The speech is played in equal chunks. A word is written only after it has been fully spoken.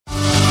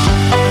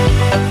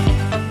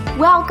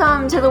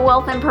Welcome to the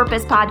Wealth and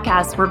Purpose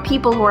Podcast, where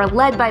people who are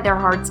led by their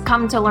hearts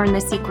come to learn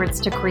the secrets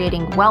to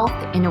creating wealth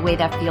in a way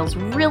that feels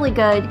really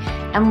good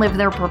and live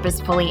their purpose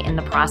fully in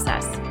the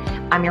process.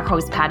 I'm your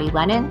host, Patty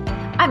Lennon.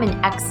 I'm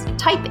an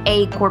ex-type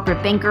A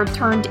corporate banker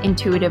turned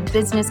intuitive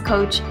business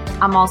coach.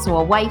 I'm also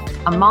a wife,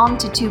 a mom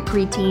to 2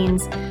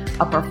 preteens,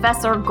 a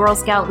professor, Girl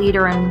Scout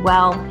leader, and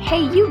well,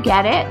 hey, you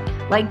get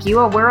it. Like you,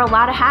 I wear a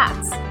lot of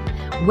hats.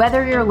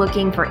 Whether you're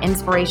looking for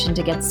inspiration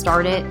to get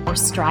started or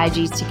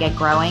strategies to get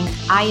growing,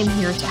 I am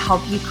here to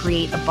help you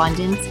create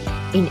abundance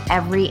in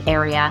every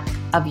area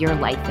of your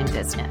life and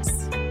business.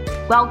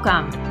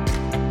 Welcome.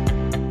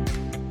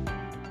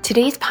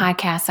 Today's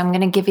podcast, I'm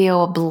going to give you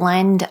a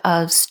blend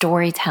of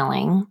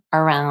storytelling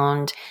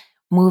around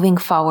moving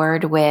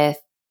forward with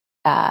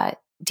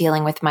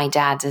dealing with my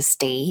dad's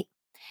estate,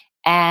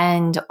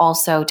 and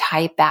also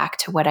tie it back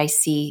to what I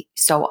see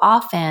so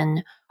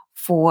often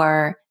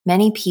for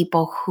many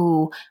people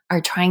who are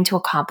trying to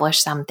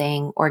accomplish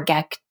something or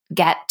get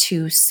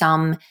to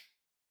some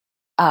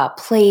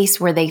place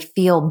where they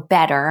feel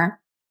better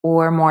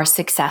or more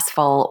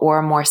successful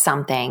or more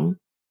something,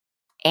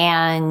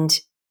 and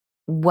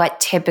what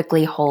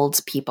typically holds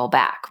people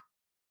back.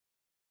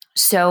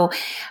 So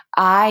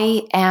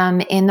I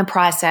am in the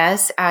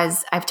process,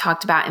 as I've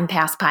talked about in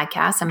past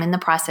podcasts, I'm in the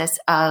process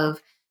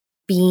of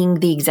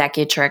being the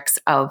executrix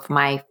of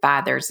my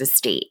father's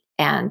estate.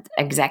 And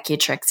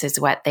executrix is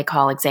what they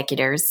call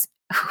executors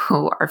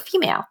who are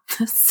female.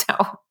 So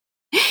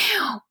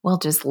we'll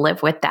just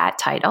live with that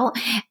title.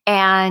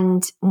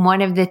 And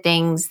one of the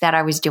things that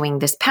I was doing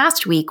this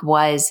past week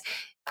was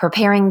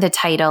preparing the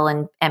title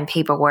and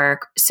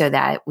paperwork so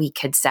that we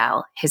could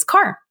sell his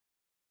car.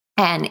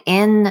 And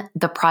in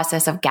the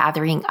process of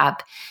gathering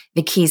up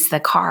the keys to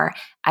the car,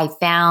 I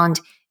found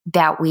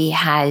that we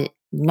had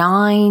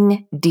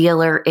 9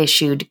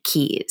 dealer-issued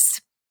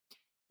keys.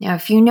 Now,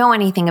 if you know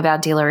anything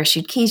about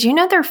dealer-issued keys, you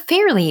know they're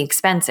fairly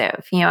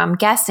expensive. I'm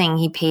guessing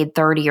he paid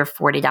 $30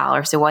 or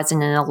 $40. It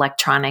wasn't an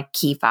electronic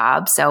key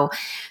fob. So,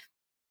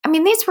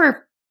 these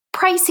were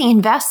pricey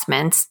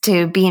investments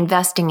to be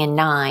investing in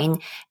 9.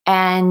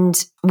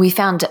 And we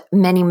found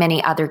many,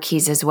 many other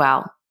keys as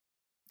well.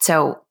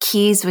 So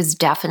keys was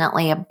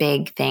definitely a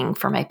big thing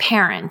for my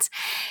parents.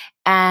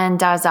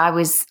 And as I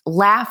was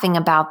laughing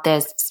about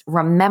this,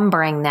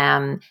 remembering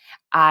them,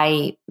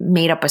 I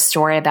made up a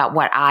story about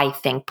what I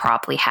think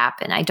probably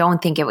happened. I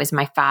don't think it was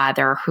my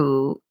father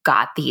who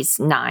got these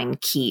 9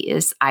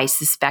 keys. I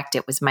suspect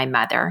it was my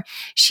mother.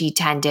 She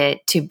tended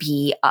to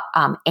be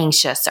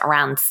anxious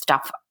around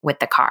stuff with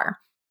the car.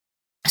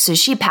 So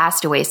she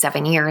passed away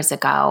 7 years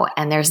ago,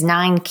 and there's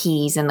 9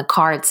 keys, and the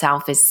car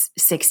itself is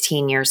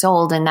 16 years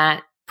old, and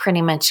that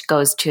pretty much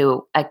goes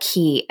to a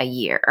key a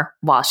year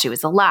while she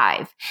was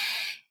alive.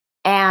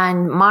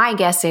 And my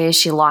guess is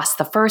she lost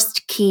the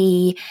first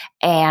key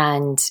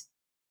and,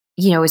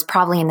 it was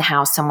probably in the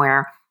house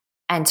somewhere.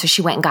 And so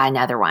she went and got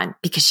another one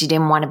because she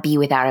didn't want to be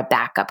without a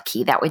backup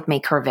key. That would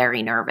make her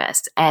very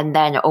nervous. And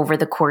then over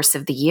the course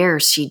of the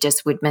years, she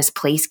just would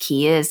misplace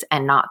keys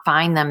and not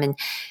find them. And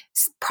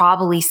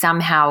probably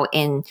somehow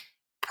in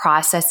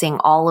processing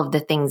all of the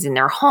things in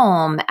their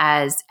home,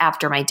 as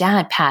after my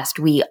dad passed,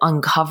 we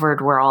uncovered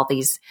where all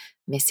these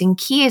missing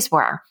keys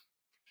were.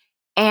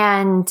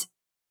 And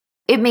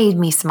it made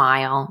me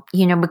smile,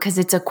 because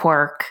it's a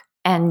quirk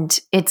and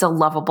it's a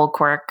lovable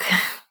quirk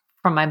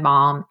from my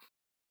mom.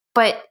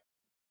 But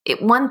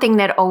one thing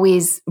that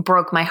always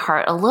broke my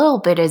heart a little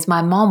bit is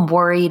my mom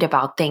worried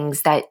about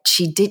things that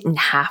she didn't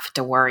have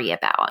to worry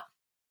about.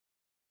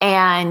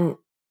 And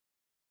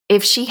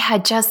if she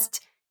had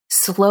just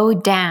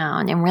slowed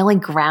down and really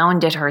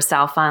grounded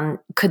herself on,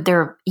 could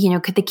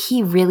the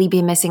key really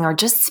be missing, or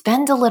just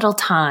spend a little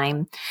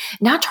time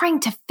not trying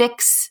to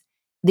fix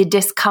the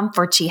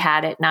discomfort she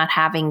had at not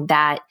having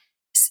that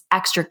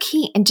extra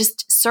key, and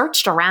just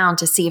searched around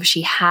to see if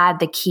she had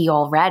the key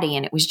already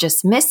and it was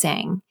just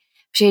missing.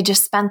 If she had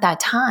just spent that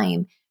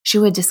time, she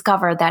would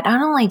discover that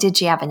not only did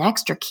she have an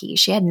extra key,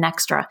 she had an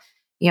extra,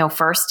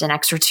 first an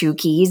extra 2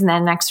 keys and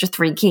then an extra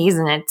 3 keys.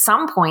 And at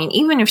some point,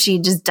 even if she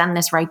had just done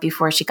this right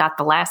before she got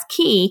the last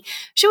key,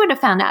 she would have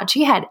found out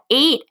she had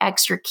 8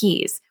 extra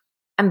keys.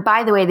 And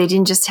by the way, they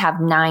didn't just have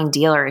 9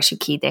 dealer issue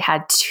keys. They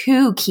had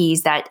 2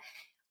 keys that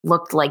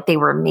looked like they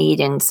were made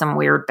in some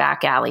weird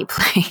back alley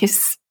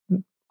place,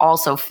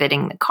 also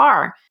fitting the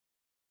car.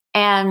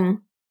 And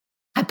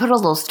I put a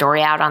little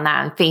story out on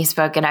that on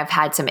Facebook, and I've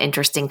had some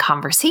interesting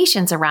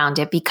conversations around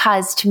it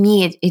because to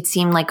me, it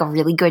seemed like a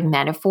really good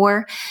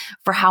metaphor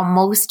for how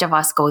most of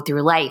us go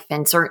through life.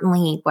 And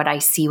certainly what I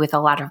see with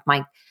a lot of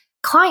my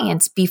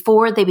clients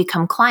before they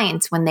become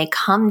clients, when they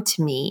come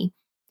to me,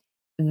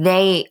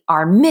 they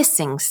are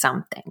missing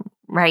something.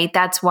 Right?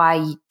 That's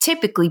why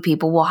typically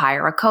people will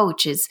hire a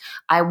coach is,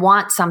 I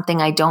want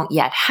something I don't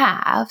yet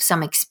have,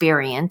 some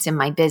experience in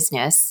my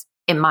business,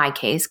 in my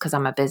case, because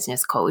I'm a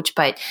business coach,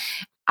 but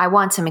I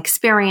want some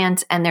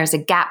experience and there's a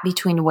gap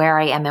between where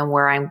I am and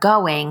where I'm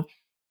going,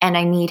 and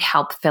I need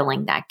help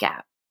filling that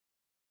gap.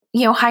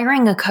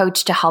 Hiring a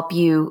coach to help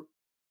you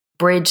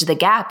bridge the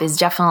gap is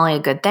definitely a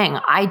good thing.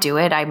 I do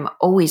it. I'm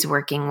always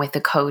working with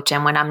a coach.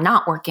 And when I'm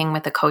not working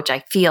with a coach, I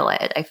feel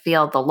it. I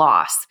feel the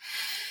loss.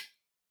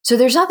 So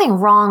there's nothing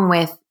wrong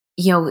with,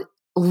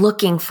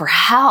 looking for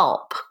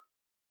help,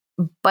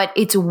 but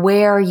it's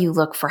where you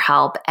look for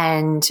help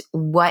and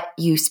what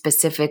you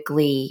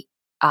specifically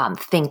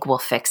think will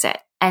fix it.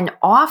 And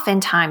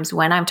oftentimes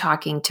when I'm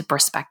talking to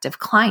prospective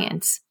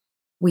clients,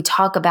 we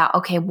talk about,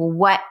 okay,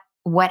 well,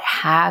 what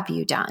have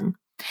you done?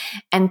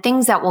 And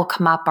things that will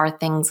come up are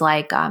things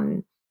like,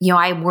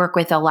 I work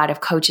with a lot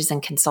of coaches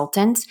and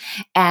consultants.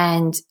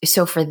 And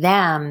so for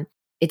them,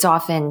 it's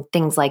often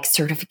things like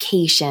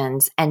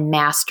certifications and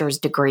master's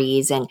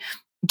degrees and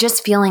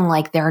just feeling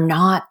like they're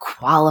not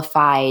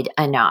qualified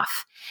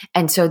enough.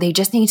 And so they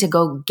just need to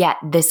go get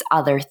this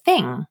other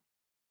thing,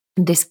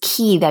 this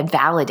key that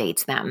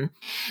validates them.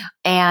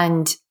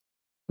 And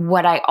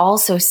what I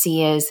also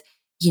see is,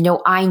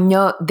 I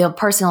know the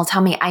person will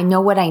tell me, I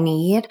know what I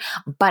need,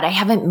 but I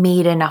haven't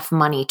made enough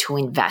money to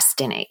invest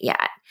in it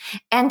yet.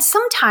 And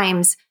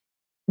sometimes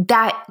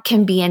that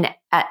can be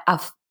a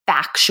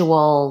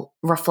factual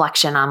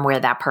reflection on where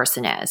that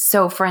person is.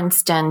 So for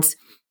instance,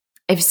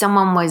 if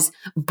someone was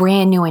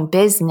brand new in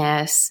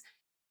business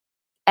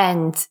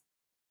and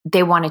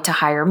they wanted to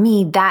hire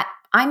me, that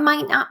I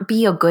might not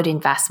be a good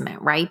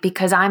investment, right?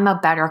 Because I'm a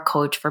better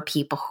coach for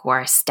people who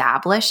are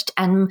established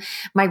and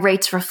my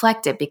rates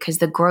reflect it because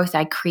the growth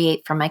I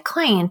create for my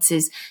clients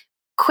is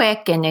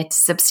quick and it's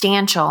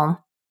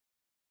substantial.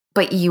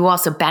 But you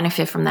also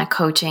benefit from that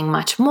coaching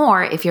much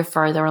more if you're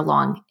further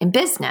along in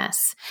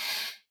business.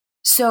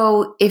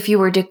 So if you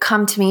were to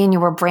come to me and you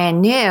were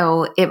brand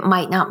new, it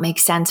might not make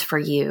sense for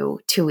you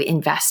to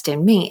invest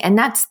in me. And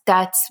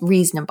that's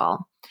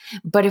reasonable.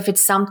 But if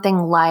it's something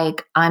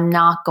like, I'm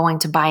not going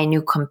to buy a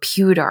new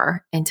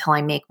computer until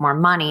I make more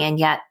money, and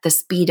yet the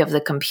speed of the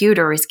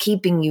computer is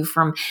keeping you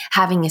from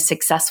having a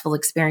successful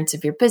experience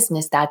of your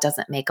business, that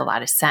doesn't make a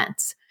lot of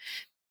sense.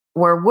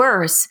 Or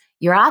worse,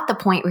 you're at the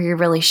point where you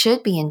really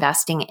should be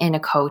investing in a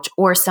coach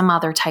or some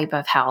other type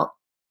of help,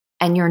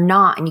 and you're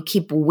not, and you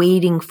keep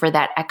waiting for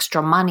that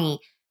extra money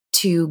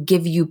to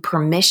give you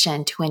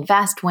permission to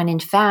invest, when in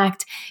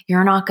fact,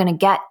 you're not going to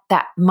get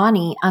that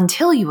money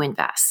until you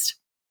invest.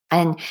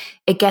 And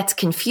it gets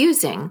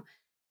confusing.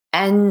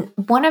 And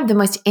one of the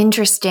most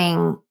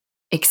interesting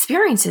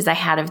experiences I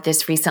had of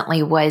this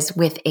recently was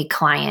with a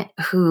client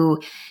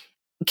who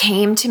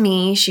came to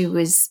me. She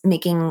was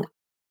making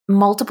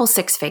multiple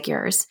six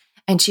figures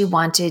and she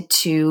wanted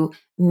to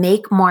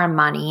make more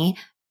money,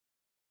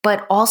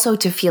 but also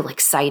to feel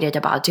excited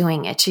about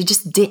doing it. She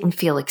just didn't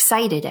feel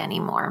excited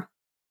anymore.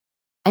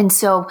 And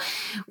so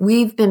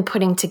we've been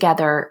putting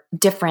together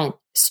different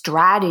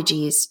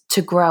strategies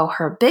to grow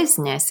her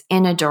business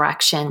in a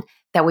direction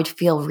that would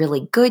feel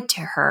really good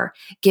to her,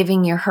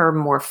 giving her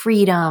more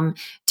freedom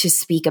to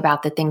speak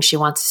about the things she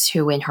wants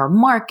to in her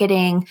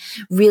marketing,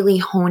 really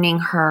honing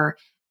her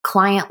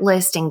client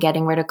list and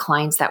getting rid of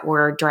clients that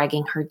were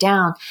dragging her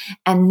down.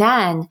 And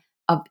then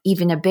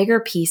even a bigger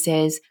piece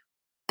is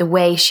the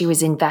way she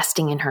was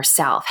investing in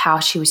herself, how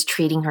she was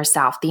treating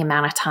herself, the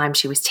amount of time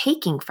she was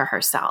taking for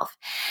herself.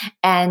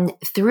 And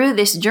through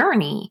this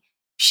journey,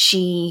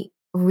 she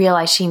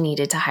realized she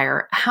needed to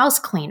hire a house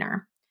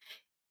cleaner.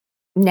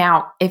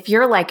 Now, if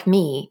you're like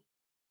me,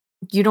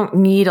 you don't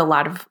need a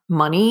lot of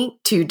money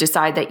to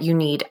decide that you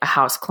need a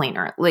house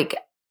cleaner. Like,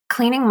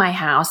 cleaning my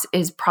house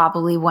is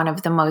probably one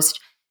of the most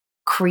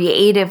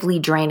creatively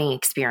draining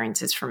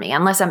experiences for me.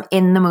 Unless I'm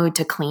in the mood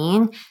to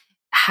clean,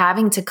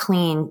 having to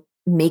clean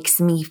makes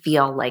me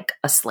feel like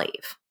a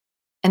slave.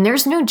 And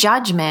there's no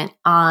judgment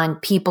on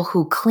people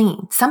who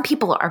clean. Some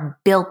people are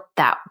built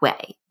that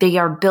way. They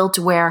are built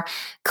where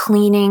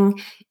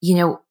cleaning,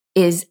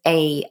 is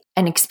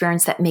an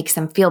experience that makes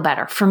them feel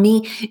better. For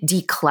me,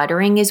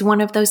 decluttering is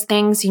one of those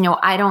things.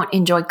 I don't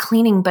enjoy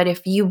cleaning, but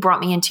if you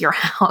brought me into your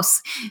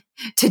house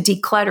to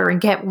declutter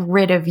and get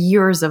rid of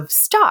years of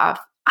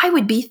stuff, I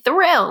would be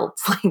thrilled.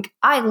 Like,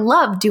 I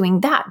love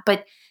doing that,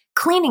 but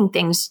cleaning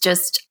things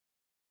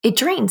it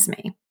drains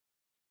me.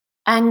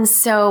 And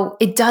so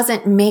it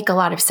doesn't make a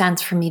lot of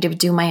sense for me to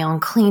do my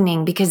own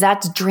cleaning because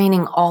that's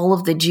draining all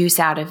of the juice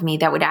out of me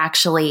that would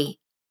actually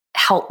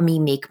help me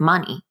make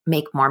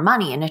more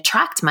money and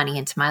attract money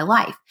into my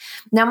life.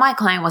 Now, my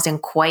client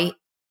wasn't quite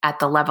at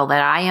the level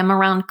that I am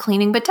around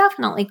cleaning, but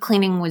definitely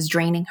cleaning was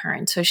draining her.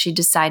 And so she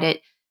decided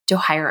to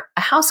hire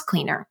a house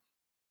cleaner.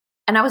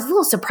 And I was a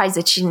little surprised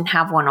that she didn't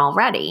have one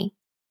already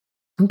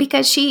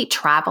because she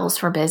travels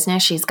for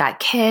business. She's got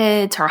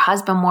kids, her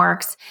husband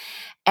works.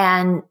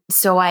 And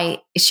so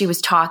she was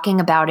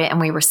talking about it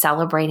and we were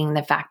celebrating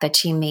the fact that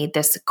she made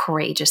this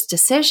courageous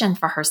decision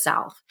for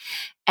herself.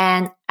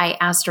 And I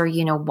asked her,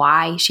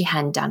 why she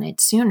hadn't done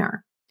it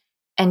sooner.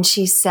 And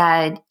she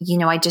said,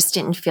 I just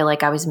didn't feel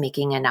like I was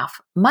making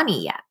enough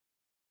money yet.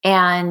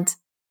 And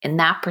in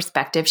that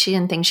perspective, she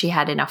didn't think she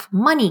had enough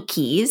money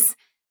keys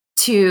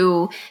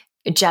to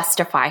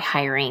justify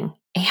hiring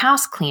a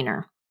house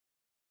cleaner.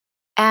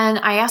 And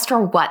I asked her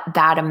what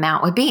that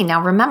amount would be.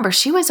 Now, remember,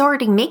 she was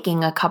already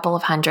making a couple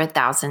of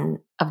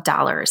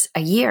 $100,000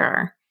 a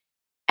year.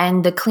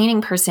 And the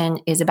cleaning person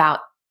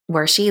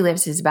where she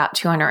lives is about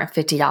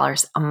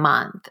 $250 a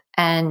month.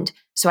 And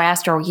so I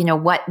asked her,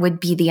 what would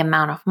be the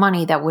amount of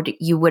money that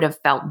you would have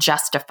felt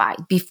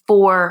justified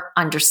before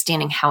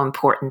understanding how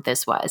important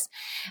this was?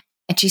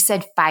 And she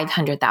said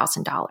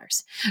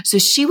 $500,000. So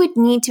she would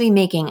need to be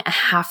making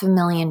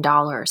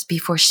 $500,000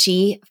 before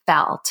she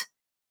felt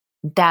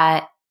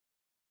that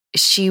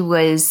she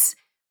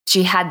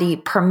had the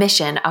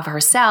permission of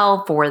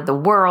herself or the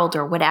world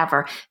or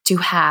whatever to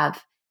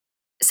have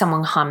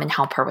someone come and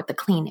help her with the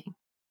cleaning.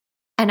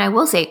 And I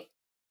will say,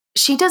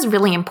 she does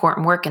really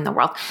important work in the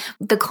world.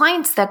 The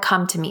clients that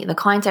come to me, the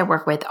clients I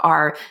work with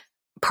are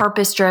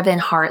purpose-driven,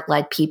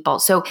 heart-led people.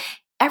 So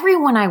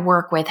everyone I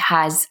work with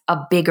has a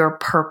bigger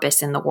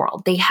purpose in the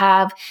world. They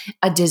have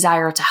a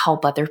desire to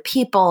help other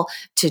people,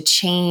 to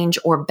change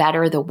or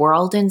better the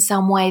world in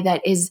some way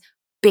that is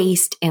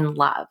based in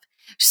love.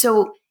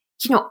 So,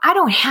 I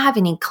don't have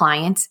any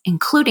clients,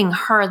 including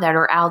her, that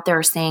are out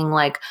there saying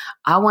like,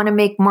 I want to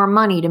make more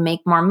money to make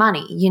more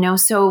money,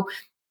 So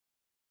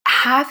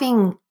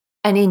having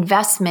an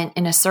investment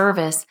in a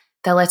service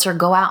that lets her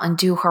go out and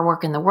do her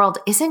work in the world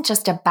isn't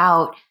just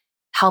about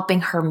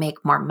helping her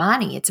make more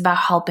money. It's about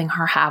helping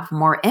her have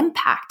more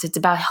impact. It's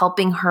about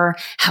helping her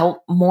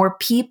help more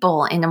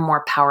people in a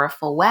more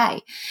powerful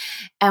way.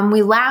 And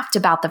we laughed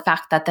about the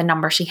fact that the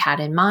number she had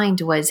in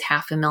mind was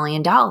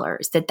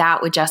 $500,000,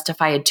 that would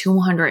justify a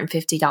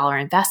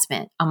 $250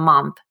 investment a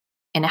month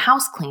in a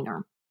house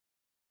cleaner.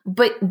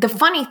 But the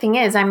funny thing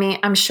is,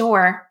 I'm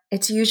sure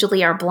it's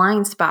usually our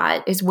blind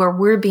spot is where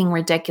we're being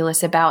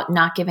ridiculous about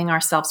not giving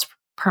ourselves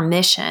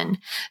permission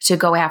to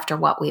go after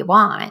what we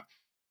want.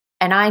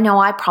 And I know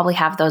I probably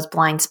have those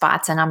blind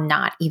spots and I'm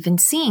not even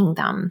seeing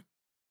them.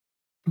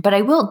 But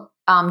I will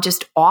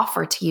just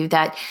offer to you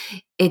that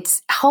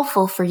it's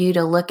helpful for you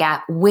to look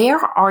at, where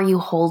are you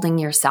holding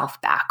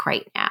yourself back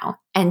right now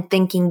and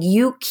thinking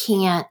you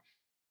can't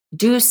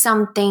do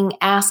something,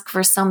 ask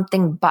for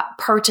something, but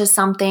purchase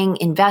something,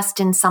 invest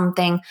in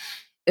something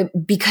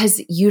because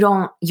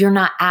you're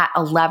not at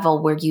a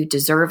level where you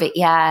deserve it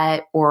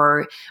yet,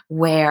 or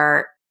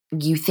where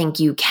you think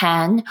you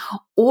can,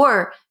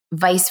 or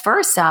vice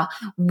versa.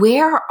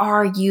 Where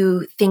are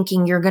you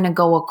thinking you're going to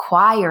go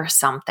acquire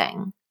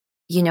something,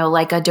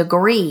 like a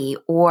degree,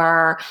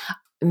 or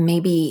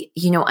maybe,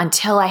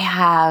 until I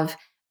have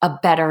a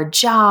better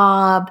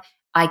job,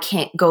 I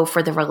can't go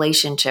for the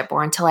relationship,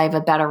 or until I have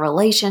a better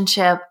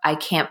relationship, I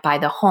can't buy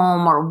the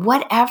home, or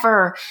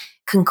whatever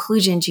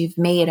conclusions you've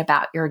made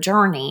about your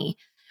journey.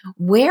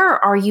 Where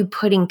are you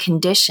putting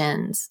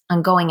conditions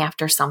on going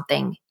after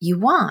something you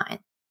want?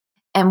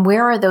 And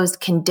where are those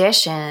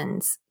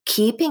conditions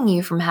keeping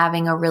you from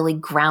having a really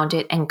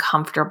grounded and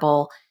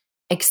comfortable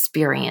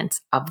experience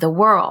of the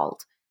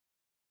world?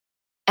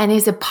 And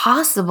is it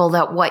possible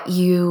that what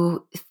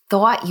you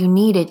thought you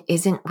needed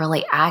isn't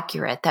really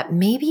accurate? That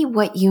maybe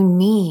what you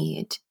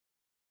need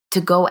to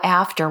go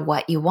after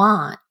what you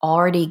want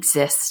already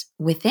exists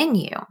within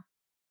you?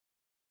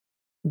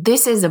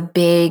 This is a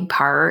big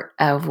part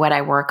of what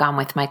I work on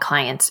with my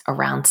clients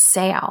around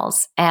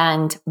sales.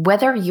 And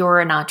whether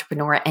you're an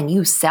entrepreneur and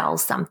you sell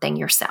something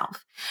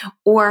yourself,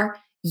 or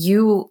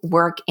you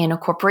work in a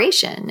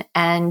corporation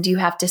and you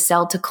have to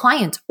sell to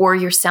clients, or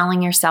you're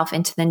selling yourself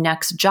into the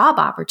next job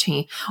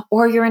opportunity,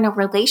 or you're in a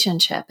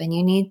relationship and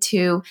you need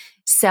to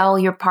sell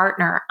your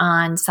partner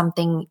on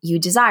something you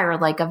desire,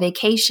 like a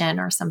vacation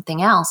or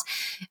something else.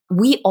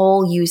 We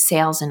all use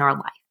sales in our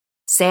life.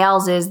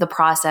 Sales is the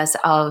process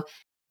of,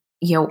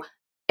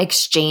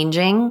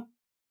 exchanging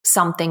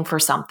something for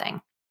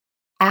something,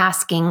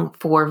 asking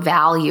for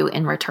value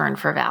in return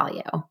for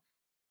value.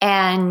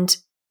 And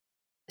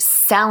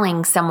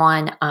selling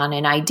someone on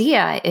an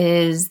idea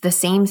is the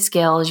same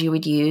skill as you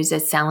would use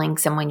as selling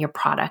someone your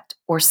product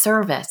or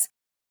service.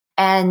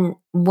 And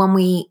when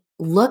we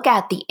look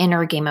at the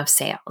inner game of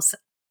sales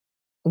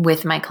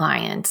with my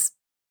clients,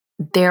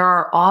 there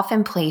are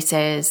often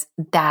places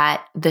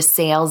that the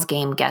sales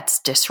game gets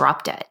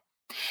disrupted.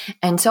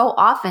 And so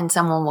often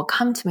someone will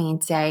come to me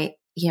and say,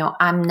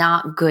 I'm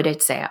not good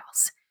at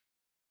sales.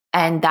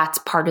 And that's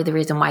part of the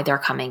reason why they're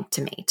coming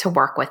to me to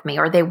work with me,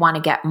 or they want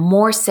to get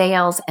more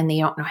sales and they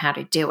don't know how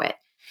to do it.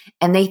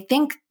 And they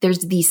think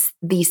there's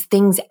these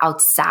things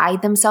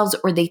outside themselves,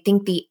 or they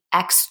think the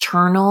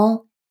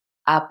external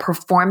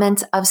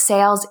performance of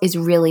sales is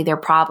really their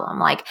problem.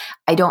 Like,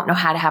 I don't know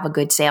how to have a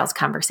good sales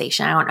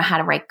conversation. I don't know how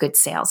to write good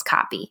sales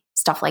copy,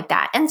 stuff like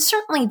that. And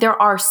certainly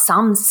there are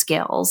some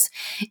skills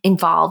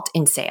involved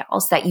in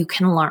sales that you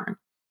can learn,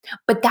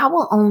 but that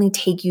will only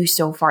take you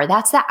so far.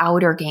 That's the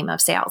outer game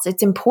of sales.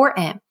 It's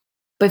important.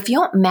 But if you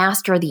don't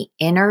master the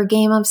inner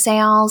game of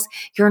sales,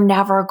 you're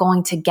never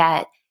going to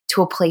get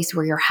to a place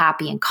where you're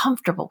happy and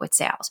comfortable with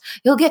sales.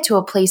 You'll get to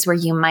a place where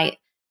you might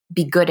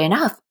be good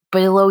enough,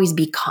 but it'll always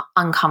be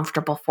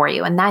uncomfortable for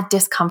you. And that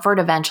discomfort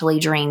eventually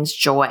drains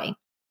joy.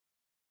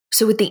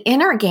 So with the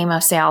inner game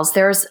of sales,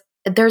 there's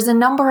a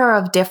number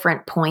of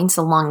different points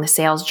along the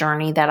sales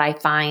journey that I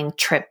find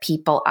trip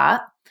people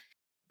up.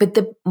 But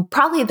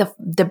probably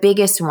the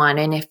biggest one,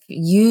 and if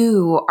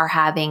you are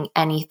having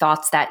any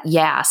thoughts that,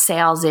 yeah,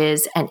 sales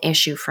is an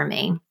issue for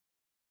me,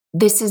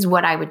 this is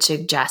what I would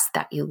suggest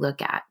that you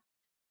look at.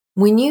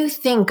 When you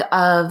think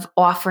of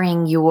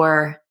offering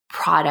your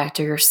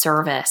product or your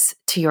service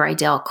to your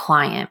ideal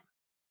client,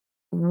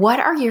 what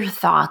are your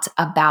thoughts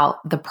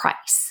about the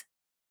price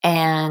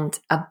and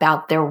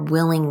about their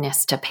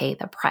willingness to pay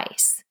the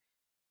price?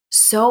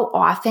 So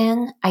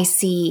often I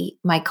see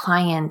my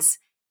clients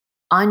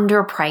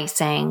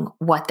underpricing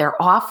what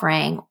they're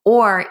offering,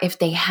 or if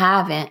they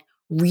haven't,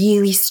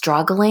 really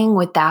struggling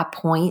with that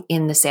point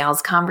in the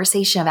sales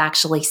conversation of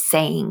actually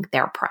saying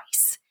their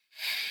price.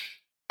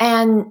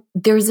 And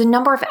there's a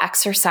number of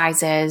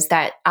exercises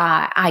that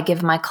I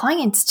give my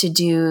clients to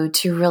do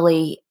to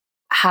really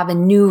have a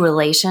new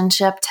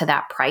relationship to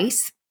that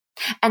price.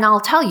 And I'll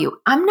tell you,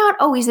 I'm not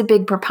always a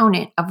big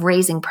proponent of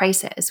raising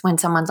prices when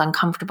someone's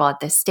uncomfortable at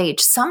this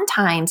stage.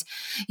 Sometimes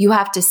you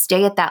have to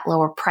stay at that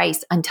lower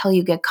price until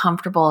you get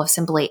comfortable of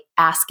simply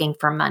asking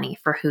for money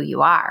for who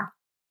you are.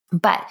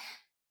 But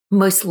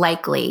most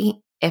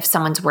likely, if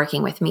someone's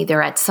working with me,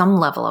 they're at some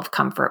level of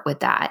comfort with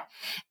that.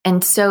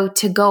 And so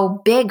to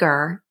go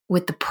bigger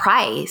with the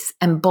price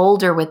and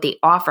bolder with the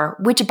offer,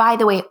 which by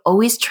the way,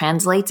 always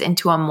translates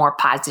into a more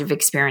positive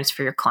experience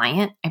for your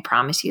client. I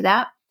promise you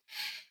that.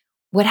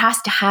 What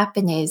has to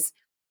happen is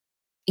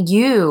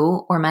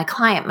you or my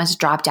client must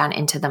drop down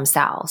into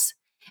themselves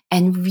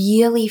and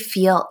really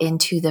feel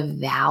into the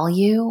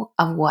value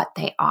of what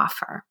they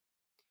offer.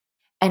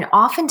 And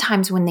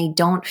oftentimes when they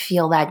don't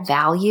feel that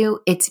value,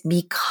 it's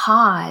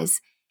because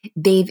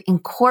they've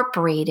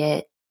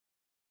incorporated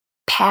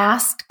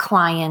past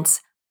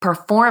clients'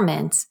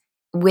 performance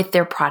with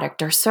their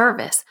product or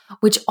service,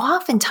 which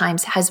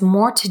oftentimes has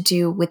more to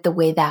do with the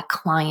way that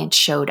client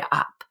showed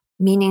up.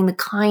 Meaning the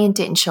client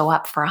didn't show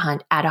up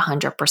at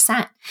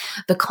 100%.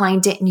 The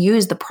client didn't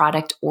use the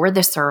product or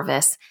the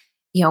service,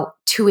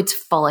 to its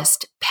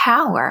fullest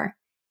power.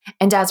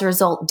 And as a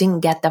result, didn't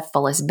get the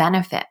fullest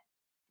benefit.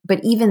 But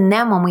even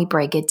then, when we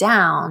break it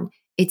down,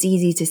 it's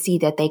easy to see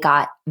that they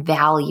got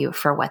value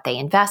for what they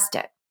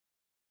invested.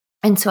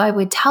 And so I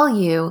would tell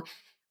you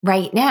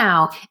right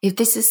now, if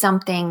this is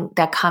something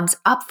that comes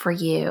up for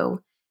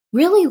you,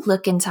 really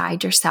look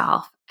inside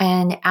yourself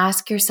and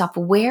ask yourself,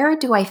 where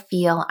do I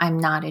feel I'm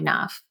not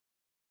enough?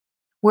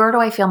 Where do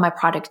I feel my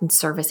product and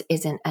service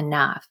isn't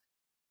enough?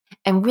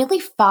 And really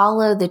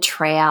follow the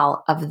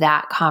trail of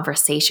that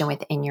conversation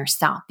within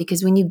yourself.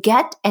 Because when you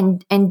get,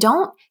 and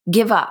don't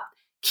give up,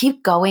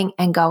 keep going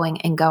and going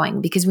and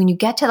going. Because when you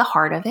get to the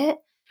heart of it,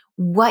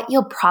 what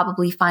you'll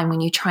probably find when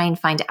you try and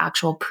find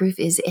actual proof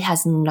is it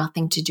has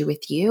nothing to do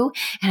with you.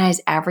 It has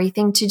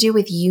everything to do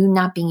with you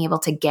not being able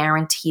to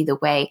guarantee the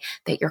way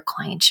that your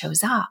client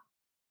shows up.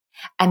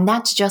 And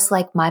that's just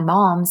like my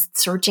mom's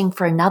searching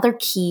for another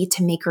key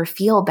to make her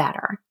feel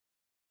better.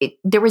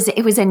 It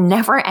was a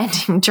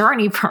never-ending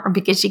journey for her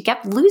because she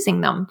kept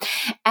losing them.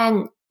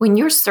 And when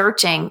you're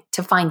searching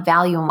to find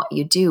value in what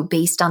you do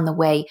based on the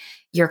way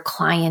your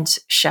clients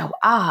show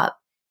up,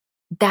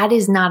 that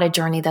is not a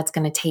journey that's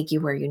going to take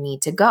you where you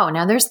need to go.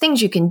 Now, there's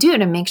things you can do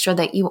to make sure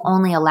that you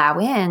only allow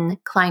in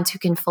clients who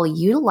can fully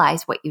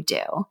utilize what you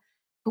do.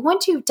 But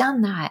once you've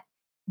done that,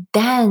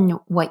 then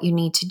what you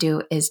need to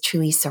do is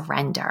truly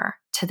surrender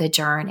to the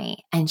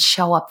journey and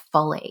show up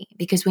fully.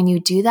 Because when you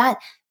do that,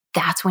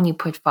 that's when you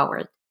put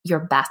forward your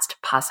best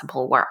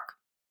possible work.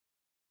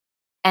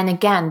 And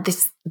again,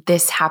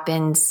 this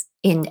happens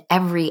in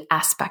every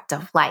aspect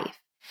of life.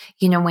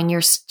 When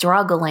you're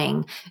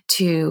struggling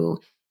to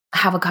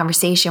have a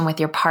conversation with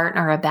your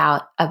partner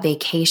about a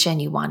vacation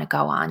you want to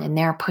go on and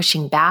they're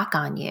pushing back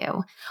on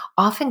you,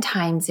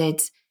 oftentimes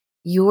it's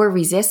your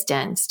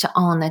resistance to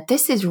own that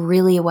this is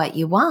really what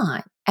you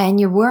want. And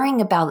you're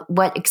worrying about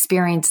what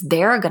experience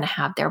they're going to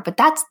have there, but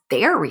that's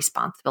their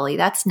responsibility.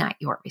 That's not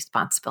your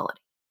responsibility.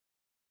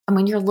 And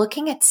when you're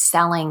looking at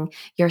selling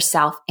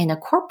yourself in a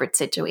corporate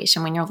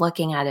situation, when you're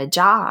looking at a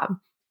job,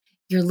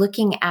 you're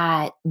looking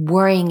at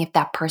worrying if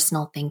that person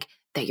will think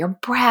that you're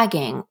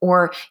bragging,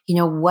 or,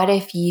 what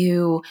if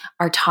you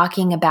are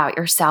talking about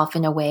yourself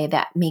in a way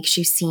that makes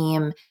you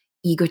seem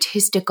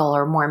egotistical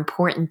or more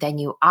important than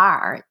you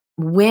are.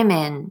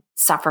 Women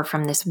suffer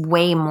from this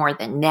way more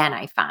than men,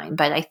 I find.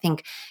 But I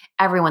think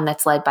everyone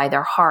that's led by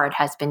their heart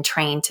has been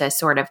trained to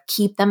sort of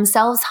keep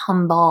themselves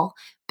humble,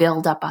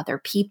 build up other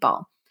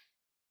people.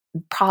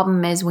 The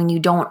problem is when you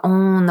don't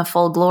own the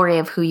full glory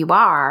of who you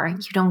are,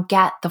 you don't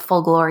get the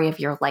full glory of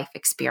your life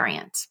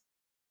experience.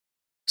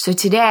 So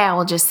today I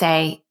will just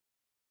say,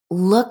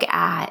 look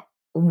at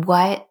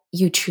what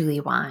you truly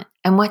want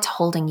and what's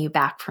holding you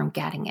back from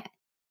getting it.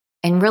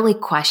 And really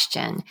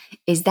question,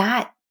 is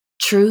that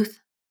truth?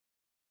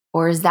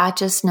 Or is that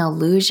just an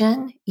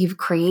illusion you've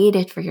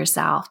created for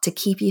yourself to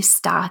keep you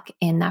stuck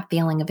in that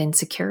feeling of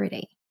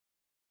insecurity?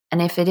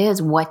 And if it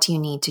is, what do you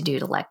need to do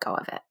to let go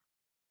of it?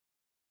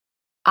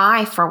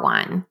 I, for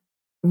one,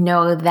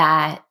 know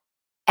that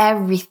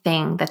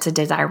everything that's a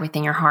desire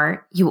within your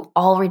heart, you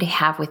already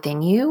have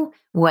within you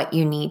what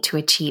you need to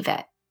achieve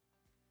it.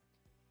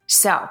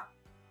 So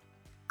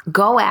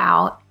go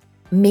out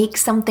Make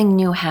something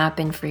new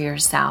happen for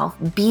yourself.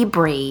 Be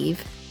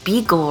brave.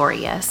 Be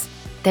glorious.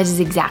 That is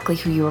exactly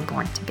who you were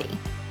born to be.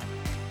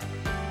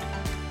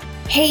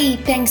 Hey,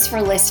 thanks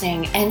for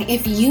listening. And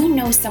if you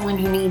know someone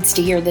who needs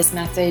to hear this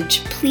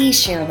message, please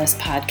share this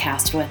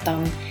podcast with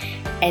them.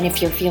 And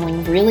if you're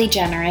feeling really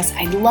generous,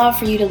 I'd love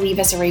for you to leave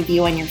us a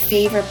review on your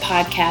favorite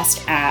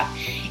podcast app.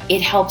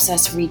 It helps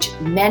us reach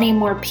many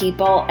more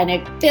people, and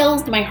it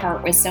fills my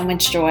heart with so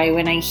much joy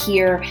when I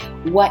hear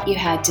what you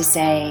had to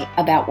say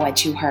about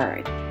what you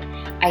heard.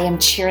 I am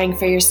cheering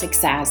for your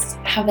success.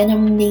 Have an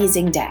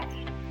amazing day.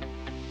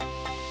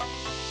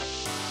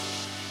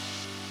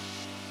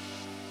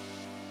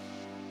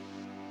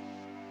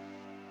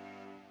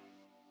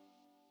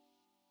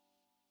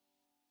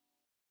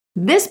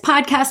 This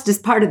podcast is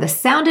part of the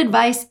Sound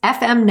Advice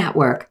FM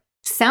network.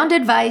 Sound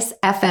Advice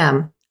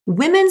FM,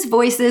 women's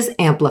voices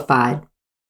amplified.